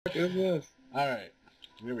Look at this. Alright,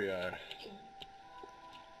 here we are.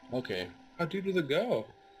 Okay. How deep does it go?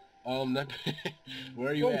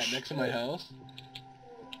 Where are you at? Shit. Next to my house?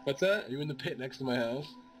 What's that? Are you in the pit next to my house?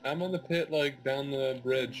 I'm on the pit, like, down the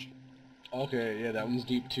bridge. Okay, yeah, that one's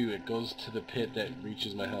deep too. It goes to the pit that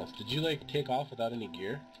reaches my house. Did you, like, take off without any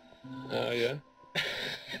gear? Yeah.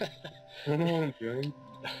 I don't know what I'm doing.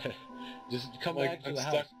 Just come Like, back to I'm the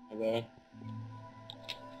stuck house. now, though.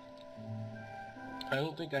 I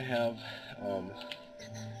don't think I have,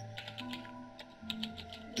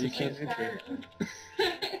 You can't...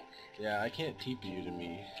 Yeah, I can't TP you to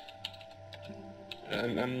me.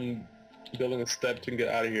 I'm building a step to get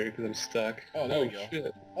out of here because I'm stuck. Oh, there we go.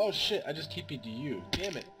 Shit. Oh shit, I just TP'd to you.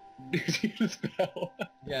 Damn it. You just fell.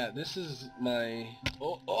 Yeah, this is my...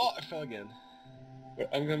 Oh, I fell again.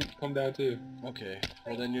 I'm gonna come down too. Okay,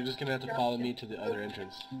 well then you're just gonna have to follow me to the other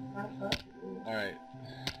entrance. Alright.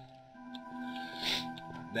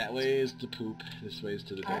 That way is to poop, this way is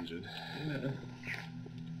to the dungeon. Yeah.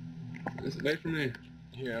 Just wait for me.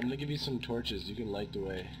 Here, I'm gonna give you some torches, you can light the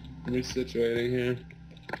way. I'm resituating here.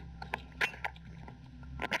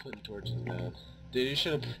 I'm putting torches down. Dude, you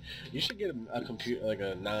should get a computer, like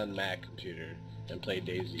a non-Mac computer, and play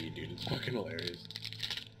DayZ, dude. It's fucking hilarious.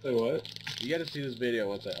 Say what? You gotta see this video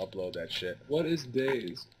once I upload that shit. What is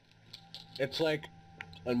Days? It's like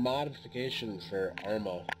a modification for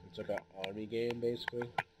Arma. It's like an army game, basically.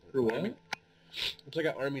 For what? It's like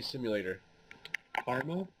an army simulator.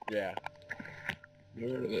 Karma? Yeah.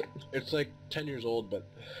 Never heard of it. It's like 10 years old, but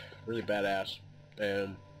really badass.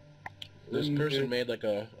 And this person made like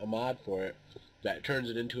a mod for it that turns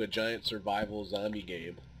it into a giant survival zombie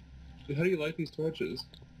game. Dude, how do you light these torches?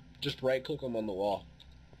 Just right-click them on the wall.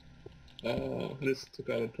 Oh, I just took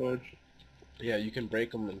out a torch. Yeah, you can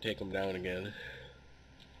break them and take them down again.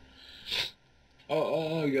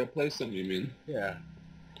 Oh, you gotta place them, you mean? Yeah.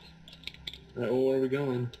 Alright, well, where are we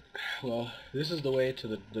going? Well, this is the way to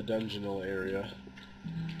the dungeonal area.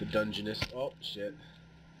 The dungeonist. Oh, shit.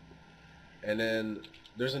 And then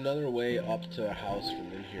there's another way up to a house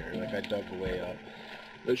from in here. Like, I dug a way up.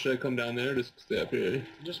 Or should I come down there or just stay up here?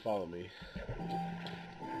 Just follow me.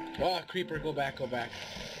 Ah, creeper, go back, go back.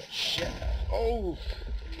 Shit. Oh!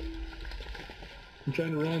 I'm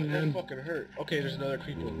trying to run, That man. fucking hurt. Okay, there's another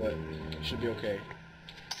creeper, but it should be okay.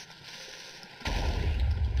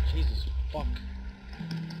 Jesus, fuck.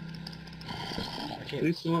 I At can't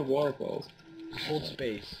least we want waterfalls. hold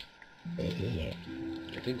space. I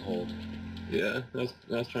think hold. Yeah, I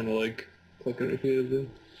was trying to, like, click it repeatedly.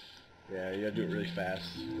 Yeah, you gotta do it really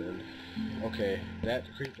fast. Then. Okay, that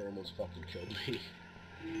creeper almost fucking killed me.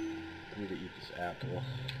 I need to eat this apple.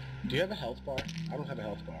 Do you have a health bar? I don't have a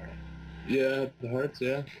health bar. Yeah, the hearts,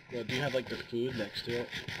 yeah. Well, do you have like the food next to it?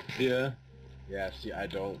 Yeah. Yeah, see, I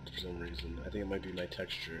don't for some reason. I think it might be my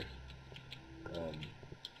texture.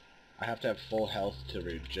 I have to have full health to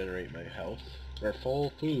regenerate my health. Or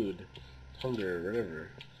full food, hunger,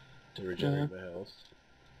 whatever, to regenerate my health.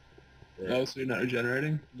 Yeah. Oh, so you're not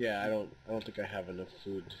regenerating? Yeah, I don't think I have enough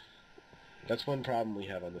food. That's one problem we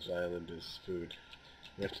have on this island is food.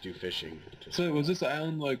 We have to do fishing. So was this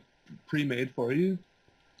island, like, pre-made for you?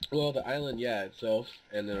 Well, the island, yeah, itself,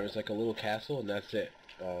 and there was like a little castle, and that's it.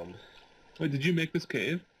 Wait, did you make this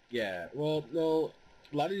cave? Yeah, well, no,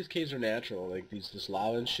 a lot of these caves are natural. Like, this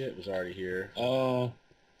lava and shit was already here. Oh.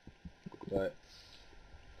 But,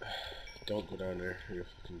 don't go down there, or you'll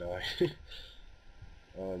fucking die.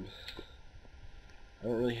 I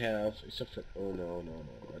don't really have, except for, oh no,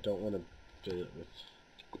 I don't want to fill it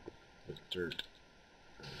with dirt.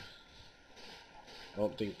 I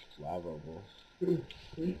don't think lava will do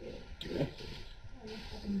anything.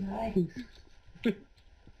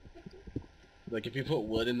 Like, if you put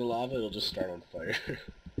wood in the lava, it'll just start on fire.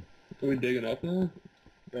 Are we digging up now?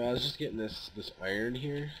 No, I was just getting this iron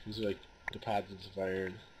here. These are like deposits of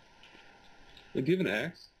iron. Wait, do you have an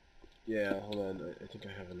axe? Yeah, hold on. I think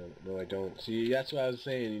I have another. No, I don't. See, that's what I was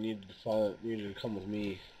saying. You need to follow. You need to come with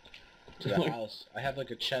me to the house. I have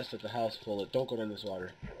like a chest at the house full of. Don't go down this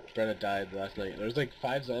water. Brenna died last night. There was like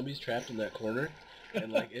 5 zombies trapped in that corner,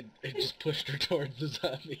 and like it just pushed her towards the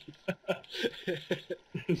zombies.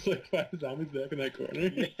 There's like 5 zombies back in that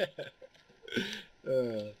corner.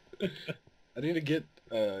 Yeah. I need to get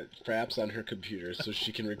Fraps on her computer so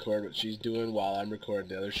she can record what she's doing while I'm recording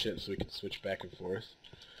the other shit, so we can switch back and forth.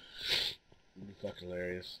 It'd be fucking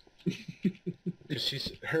hilarious.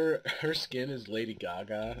 Cause her skin is Lady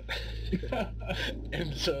Gaga,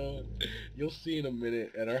 and so you'll see in a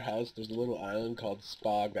minute at our house there's a little island called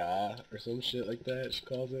Spa-Ga or some shit like that. She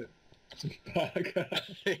calls it. Spa-Ga.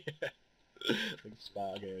 Yeah. Like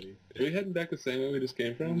spaghetti. Are we heading back the same way we just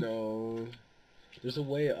came from? No. There's a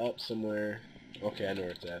way up somewhere. Okay, I know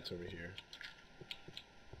where it's at. It's over here.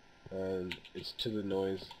 It's to the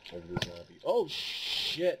noise of the zombie. Oh,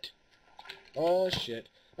 shit! Oh, shit.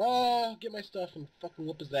 Oh, get my stuff and fucking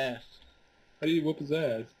whoop his ass. How do you whoop his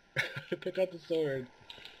ass? Pick up the sword.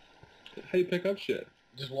 How do you pick up shit?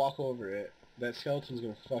 Just walk over it. That skeleton's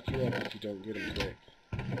gonna fuck you up if you don't get him quick.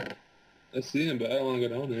 I see him, but I don't want to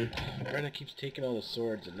go down there. Brenda keeps taking all the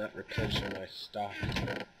swords and not replenishing my stock.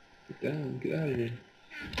 Get down, get out of here.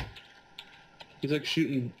 He's like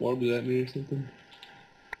shooting orbs at me or something.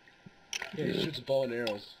 Yeah, he shoots bow and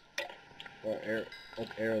arrows. Or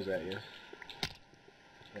arrows at you.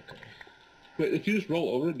 Okay. Wait, if you just roll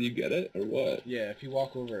over, do you get it, or what? Yeah, if you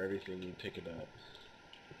walk over everything, you pick it up.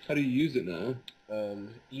 How do you use it now?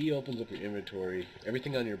 E opens up your inventory.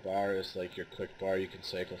 Everything on your bar is like your quick bar. You can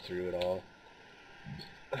cycle through it all.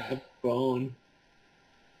 A bone.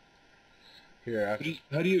 Here,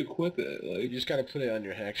 how do you equip it? you Like, just gotta put it on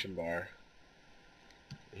your action bar.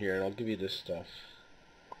 Here, and I'll give you this stuff.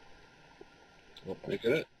 Oh, I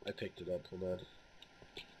get it. I picked it up. Hold on.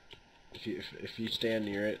 If you stand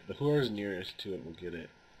near it, whoever's nearest to it will get it.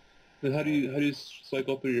 Then how do you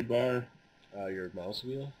cycle through your bar? Your mouse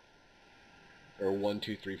wheel. Or 1,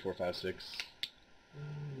 2, 3, 4, 5, 6.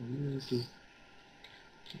 This is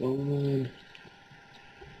bone.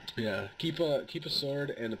 Yeah. Keep a sword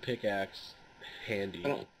and a pickaxe handy.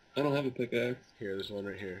 I don't have a pickaxe. Here, there's one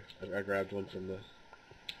right here. I grabbed one from the.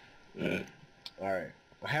 Alright. Alright.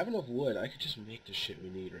 I have enough wood. I could just make the shit we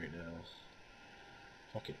need right now.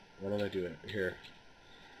 Fuck it. Why don't I do it? Here.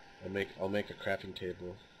 I'll make a crafting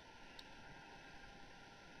table.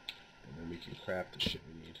 And then we can craft the shit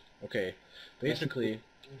we need. Okay. Basically,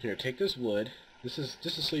 here, take this wood. This is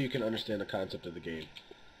so you can understand the concept of the game.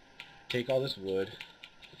 Take all this wood.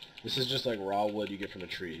 This is just like raw wood you get from a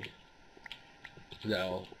tree.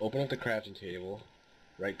 Now, open up the crafting table.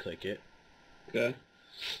 Right click it. Okay.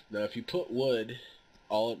 Now if you put wood,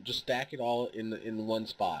 just stack it all in one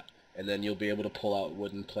spot, and then you'll be able to pull out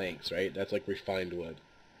wooden planks, right? That's like refined wood.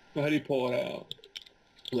 Well, how do you pull it out?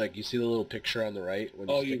 Like, you see the little picture on the right? When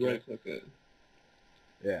you stick right click it.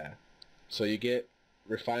 Yeah. So you get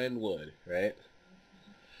refined wood, right?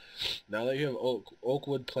 Now that you have oak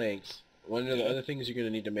wood planks, one of the other things you're going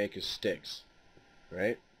to need to make is sticks,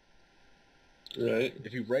 right? Right.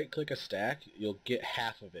 If you right click a stack, you'll get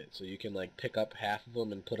half of it, so you can like pick up half of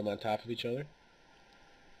them and put them on top of each other.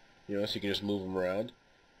 You know, so you can just move them around.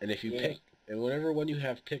 And if you and whatever one you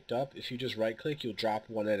have picked up, if you just right click, you'll drop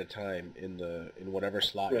one at a time in whatever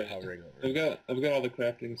slot you're hovering over. I've got all the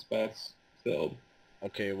crafting spots filled.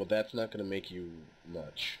 Okay, well that's not gonna make you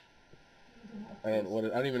much. I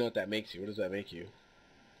don't even know what that makes you. What does that make you?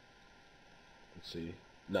 Let's see.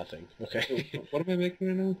 Nothing. Okay. What am I making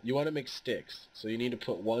right now? You want to make sticks, so you need to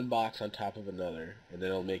put one box on top of another, and then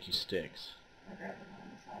it'll make you sticks. I grab them on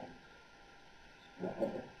the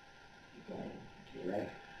side. To your right.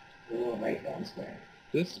 The little right down square.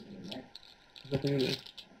 This? Nothing in there.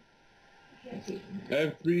 Can't see. I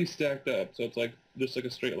have 3 stacked up, so it's like just like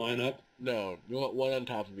a straight line up. No, you want one on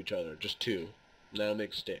top of each other, just 2. And that'll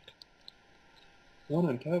make stick. One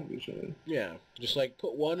on top of each other. Yeah, just like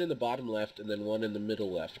put one in the bottom left and then one in the middle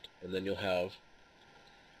left, and then you'll have...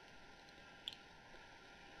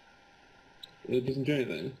 It doesn't do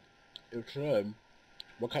anything. It should.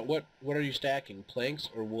 What are you stacking? Planks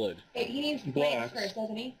or wood? Hey, he needs Blocks. planks first,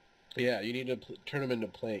 doesn't he? Yeah, you need to turn them into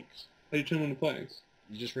planks. How do you turn them into planks?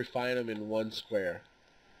 You just refine them in one square.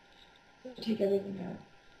 Take everything out.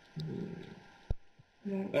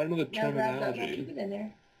 I don't know the Now grab that. terminology. Keep it in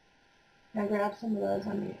there. Now grab some of those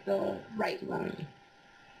on the right one.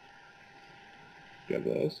 Grab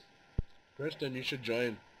those. Kristen, you should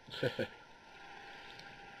join.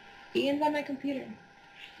 Ian's on my computer.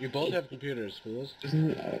 You both have computers, fools.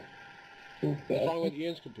 Isn't it? What's wrong with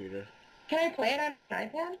Ian's computer? Can I play it on an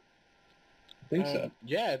iPad? I think so.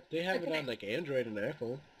 Yeah, they have it on like Android and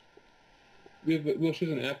iPhone. Well, she's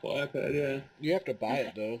an Apple iPad, yeah. You have to buy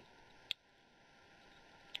it though.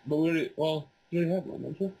 But you already have one,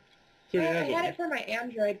 don't you? She I already has had one. it for my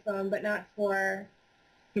Android phone, but not for...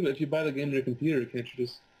 Yeah, but if you buy the game on your computer, can't you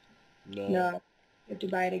just... No. No. You have to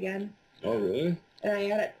buy it again. Oh, really? And I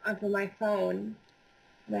had it for my phone.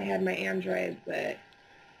 And I had my Android, but...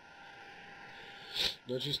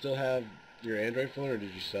 Don't you still have your Android phone, or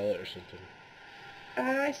did you sell it or something?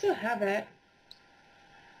 I still have it.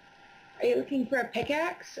 Are you looking for a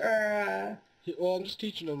pickaxe, or Well, I'm just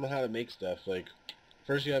teaching them how to make stuff. Like,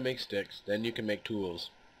 first you gotta make sticks, then you can make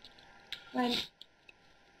tools. That's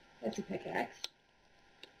a pickaxe.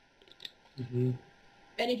 Mm-hmm.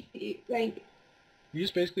 And if you, like, You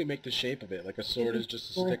just basically make the shape of it, like a sword is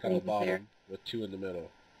just a stick on the bottom with 2 in the middle.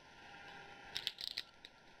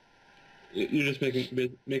 You're just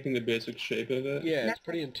making the basic shape of it? Yeah, it's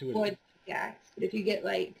pretty intuitive. Wood pickaxe, but if you get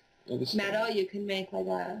like metal, you can make like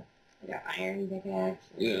an iron pickaxe.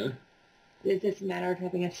 Yeah. It's just a matter of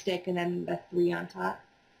having a stick and then the 3 on top.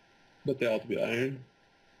 But they all have to be iron?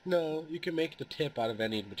 No, you can make the tip out of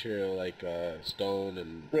any material like stone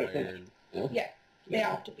and iron. Yeah, they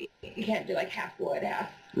all have to be. You can't do like half wood, half.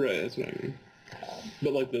 Right, that's what I mean.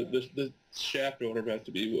 But like the shaft or whatever has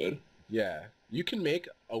to be wood. Yeah, you can make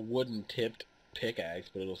a wooden tipped pickaxe,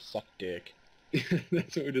 but it'll suck dick.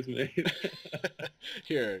 That's what we just made.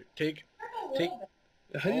 Here, take.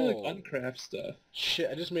 How do you like uncraft stuff? Shit,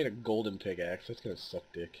 I just made a golden pickaxe. That's gonna suck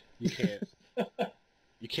dick. You can't.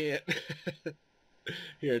 You can't.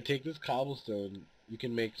 Here, take this cobblestone. You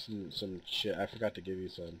can make some shit. I forgot to give you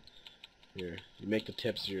some. Here, you make the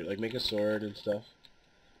tips here, like make a sword and stuff.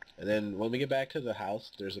 And then when we get back to the house,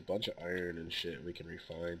 there's a bunch of iron and shit we can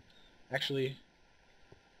refine. Actually,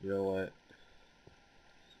 you know what?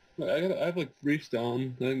 I have like 3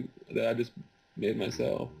 stone that I just made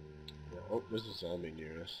myself. Yeah, oh, there's a zombie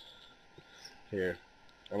near us. Here,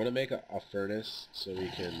 I'm gonna make a furnace so we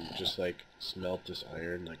can just like smelt this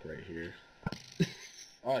iron like right here.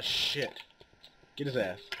 Oh shit! Get his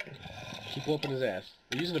ass. Keep whooping his ass.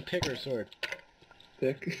 We're using a pick or a sword.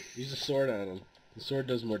 Pick? Use a sword on him. The sword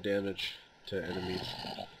does more damage to enemies.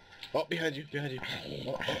 Oh, behind you, behind you.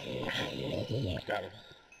 Oh. Got him.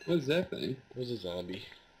 What is that thing? It was a zombie.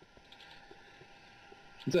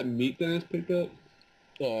 Is that meat that I just picked up?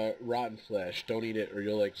 Rotten flesh. Don't eat it or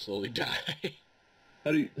you'll like slowly die.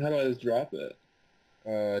 How do I just drop it?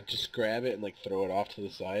 Just grab it and like throw it off to the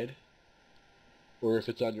side. Or if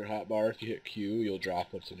it's on your hotbar, if you hit Q, you'll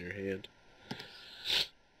drop what's in your hand.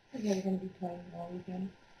 You're going to be playing all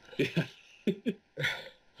weekend. Yeah.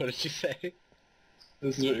 What did she say?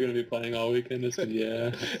 This is what you're going to be playing all weekend?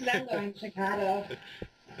 Yeah. I'm going to Chicago.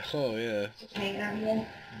 Oh, yeah. Just hang out here.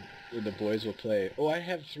 Where the boys will play. Oh, I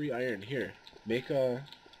have 3 iron. Here. Make a...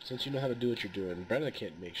 Since you know how to do what you're doing. Brenda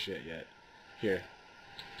can't make shit yet. Here.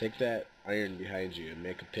 Take that iron behind you and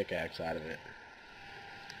make a pickaxe out of it.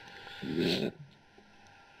 Yeah.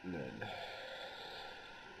 And then...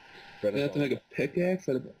 You have to make a pickaxe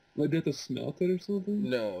out of it? Like, do you have to smelt it or something?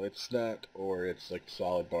 No, it's not ore. It's like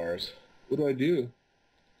solid bars. What do I do?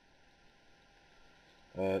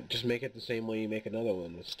 Just make it the same way you make another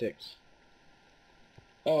one with sticks.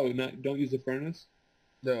 Oh, don't use the furnace?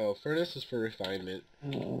 No, furnace is for refinement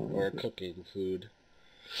or Okay. cooking food,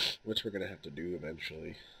 which we're gonna have to do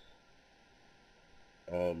eventually.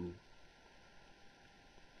 And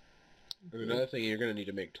another thing, you're gonna need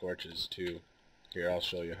to make torches too. Here, I'll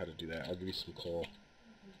show you how to do that. I'll give you some coal.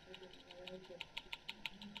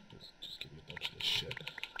 Just give me a bunch of this shit.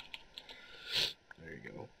 There you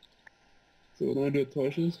go. So what do I do with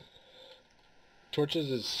torches?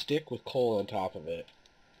 Torches is stick with coal on top of it.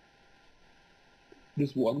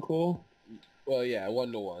 Just one coal? Well, yeah,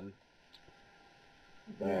 1 to 1.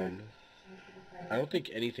 I don't think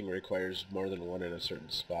anything requires more than 1 in a certain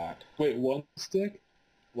spot. Wait, 1 stick?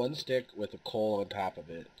 1 stick with a coal on top of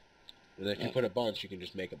it. And if you put a bunch, you can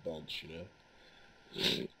just make a bunch, you know?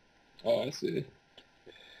 Right. Oh, I see.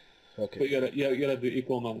 Okay. But you gotta do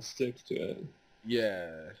equal amount of sticks to it.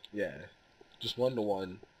 Yeah, yeah. Just 1 to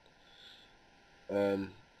 1. Here,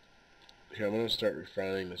 I'm gonna start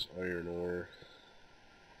refining this iron ore.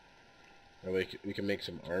 That way we can make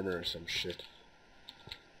some armor or some shit.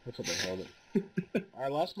 I'll put my helmet. I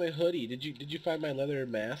lost my hoodie. Did you find my leather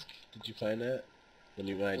mask? Did you find that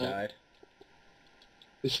when I died?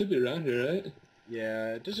 It should be around here, right?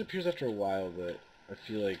 Yeah, it disappears after a while, but I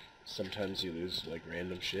feel like sometimes you lose like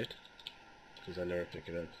random shit because I never pick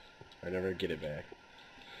it up. I never get it back.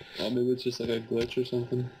 Oh, maybe it's just like a glitch or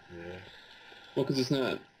something. Yeah. Well, because it's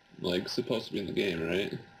not like supposed to be in the game,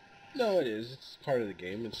 right? No, it is. It's part of the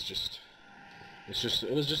game. It was just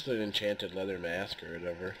an enchanted leather mask or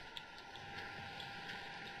whatever.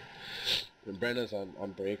 And Brenda's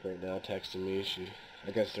on break right now, texting me. I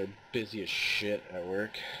guess they're busy as shit at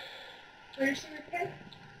work. Where's she working?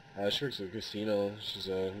 She works at a casino. She's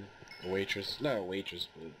a waitress. Not a waitress,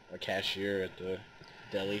 but a cashier at the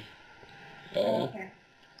deli. Oh. Okay.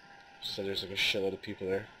 She said there's like a shitload of people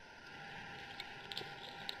there.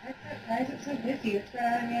 Why is it so busy? What's going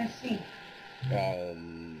on in the ESC?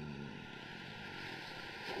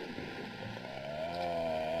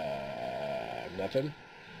 Nothing?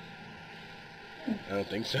 I don't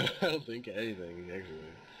think so. I don't think anything,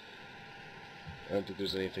 actually. I don't think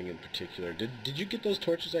there's anything in particular. Did you get those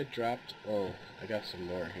torches I dropped? Oh, I got some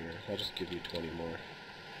more here. I'll just give you 20 more.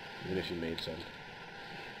 Even if you made some.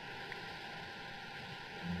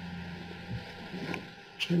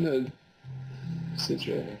 Trying to sit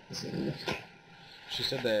your She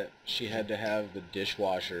said that she had to have the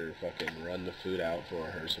dishwasher fucking run the food out for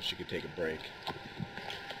her so she could take a break.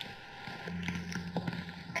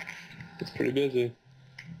 It's pretty busy.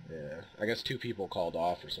 Yeah, I guess 2 people called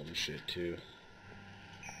off or some shit too.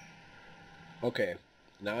 Okay,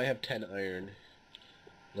 now I have 10 iron.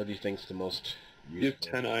 What do you think's the most useful? You have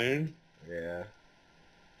 10 iron? Yeah.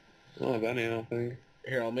 I don't have any, I don't think.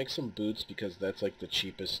 Here, I'll make some boots because that's like the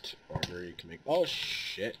cheapest armor you can make. Oh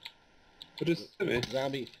shit! What just hit me?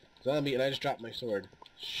 Zombie, and I just dropped my sword.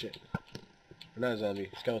 Shit. Or not a zombie,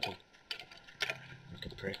 skeleton.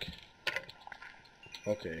 Fucking prick.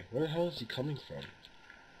 Okay, where the hell is he coming from?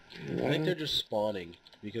 I think they're just spawning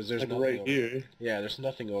because there's like nothing right over here. Yeah, there's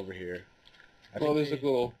nothing over here. Well, there's like a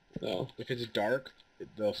little... No. If it's dark,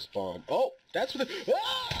 they'll spawn. Oh, that's what the...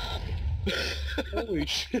 Ah! Holy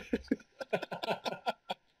shit.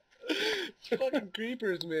 It's fucking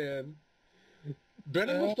creepers, man.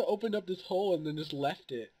 Brennan must have opened up this hole and then just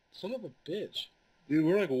left it. Son of a bitch. Dude,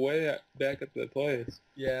 we're like way back at the place.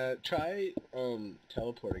 Yeah, try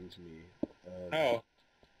teleporting to me. How?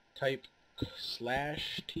 Type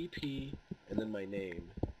 /TP and then my name.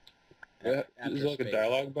 Is there like a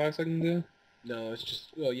dialogue box I can do? No, it's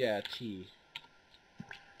just, well, yeah, T.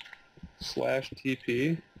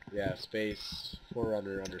 /TP? Yeah, space,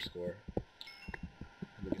 __ underscore.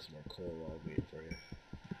 Let me get some more coal while I wait for you.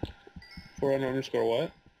 _ underscore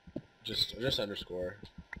what? Just underscore.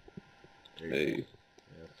 There you Hey. go.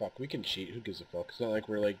 Yeah, fuck, we can cheat. Who gives a fuck? It's not like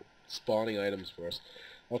we're, like, spawning items for us.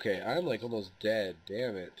 Okay, I'm, like, almost dead.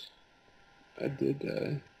 Damn it. I did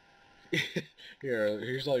die.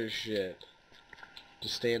 Here's all your shit.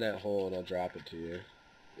 Just stay in that hole and I'll drop it to you.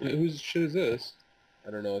 Wait, whose shit is this? I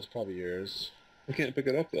don't know, it's probably yours. I can't pick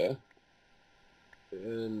it up though.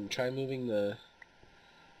 Try moving the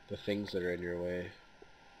things that are in your way.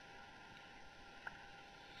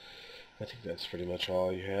 I think that's pretty much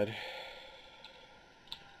all you had.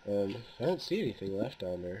 I don't see anything left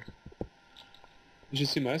down there. You should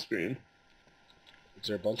see my screen. Is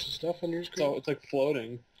there a bunch of stuff on your screen? So it's like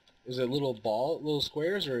floating. Is it little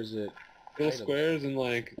squares, or is it Little items? squares and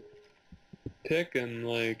like tick and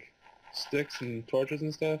like sticks and torches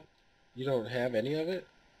and stuff. You don't have any of it?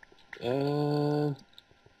 Yeah,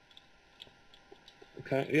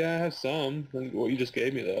 I have some. Like what you just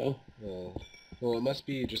gave me though. Oh. Well, it must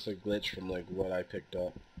be just a glitch from like what I picked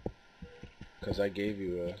up. Because I gave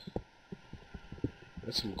you a...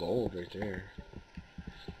 That's some gold right there.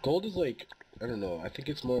 Gold is like, I don't know, I think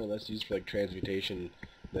it's more or less used for like transmutation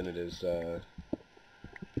than it is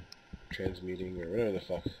transmuting or whatever the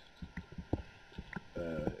fuck.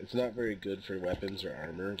 It's not very good for weapons or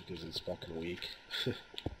armor because it's fucking weak.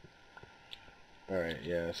 Alright,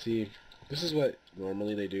 yeah, see, this is what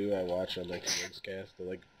normally they do. I watch on like the yogscast.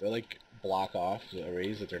 They block off the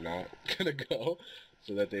arrays that they're not gonna go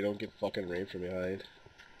so that they don't get fucking raped from behind.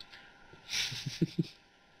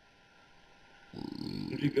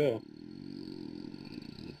 Where'd you go?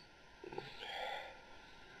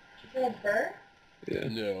 Is it a bird? Yeah.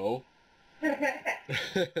 No.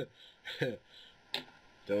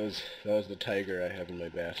 That was the tiger I have in my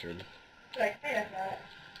bathroom. Like, kind of not.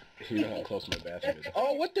 You know how close my bathroom is.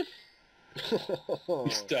 Oh, what the You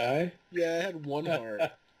just die? Yeah, I had 1 heart.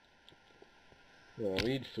 Oh, we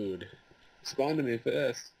need food. Spawn to me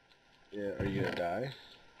fast. Yeah, are you gonna die?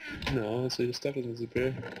 No, so your stuff doesn't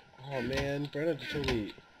disappear. Oh man, Brenna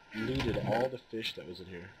totally looted all the fish that was in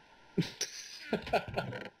here.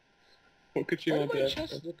 What could you Why want do my that?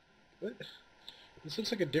 chest look... What? This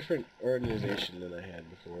looks like a different organization than I had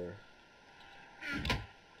before.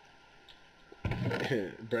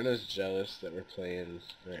 Brenna's jealous that we're playing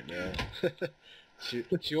right now.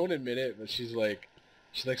 she won't admit it, but she's like,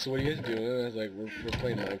 so what are you guys doing? And I was like, we're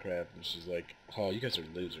playing Minecraft, and she's like, oh, you guys are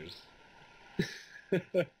losers. Oh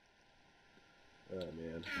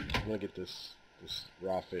man, I'm gonna get this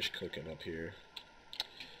raw fish cooking up here.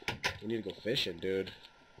 We need to go fishing, dude.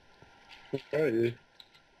 Where are you?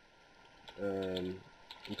 I'm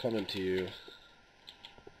coming to you.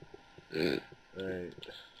 Alright.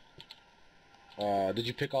 Did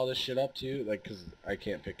you pick all this shit up too? Like, 'cause I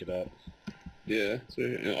can't pick it up. Yeah, so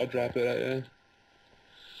I'll drop it at you.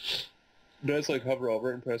 Do I just like hover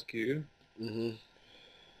over it and press Q? Mm-hmm.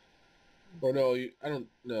 Or no, I don't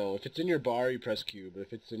know. If it's in your bar, you press Q, but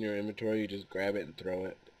if it's in your inventory, you just grab it and throw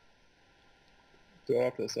it. Throw it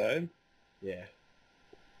off to the side? Yeah.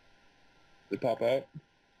 They pop out?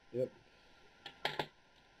 Yep.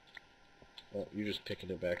 Oh, you're just picking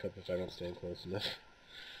it back up if I don't stand close enough.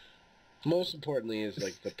 Most importantly is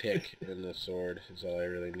like the pick and the sword is all I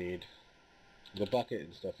really need. The bucket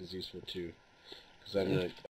and stuff is useful too. Because then, like,